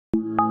Hey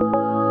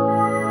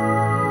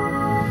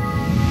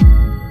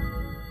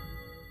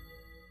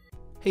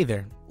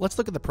there, let's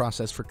look at the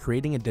process for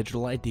creating a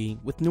digital ID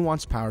with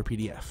Nuance Power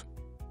PDF.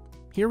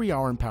 Here we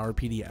are in Power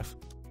PDF,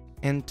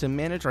 and to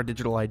manage our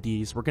digital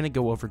IDs, we're going to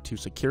go over to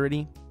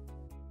Security,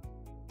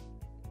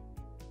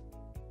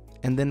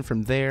 and then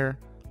from there,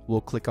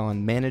 we'll click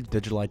on Manage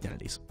Digital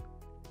Identities.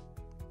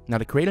 Now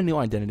to create a new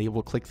identity,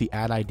 we'll click the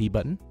Add ID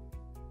button,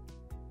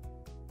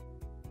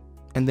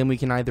 and then we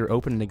can either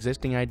open an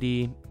existing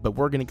ID, but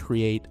we're going to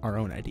create our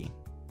own ID,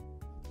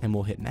 and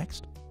we'll hit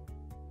Next.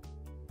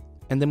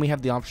 And then we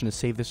have the option to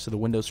save this to the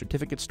Windows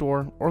Certificate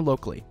Store or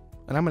locally,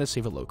 and I'm going to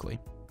save it locally.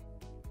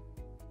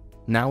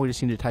 Now we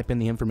just need to type in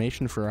the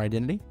information for our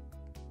identity,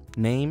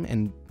 name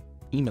and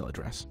email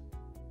address.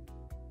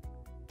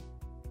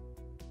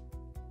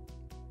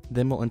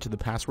 Then we'll enter the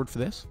password for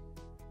this,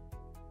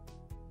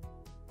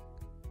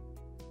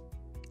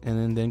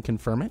 and then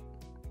confirm it,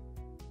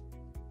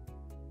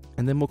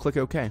 and then we'll click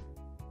OK.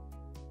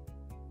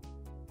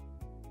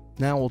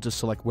 Now we'll just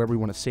select where we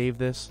want to save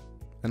this,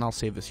 and I'll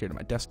save this here to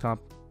my desktop.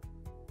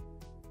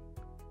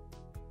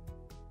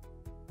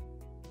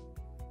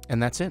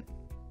 And that's it.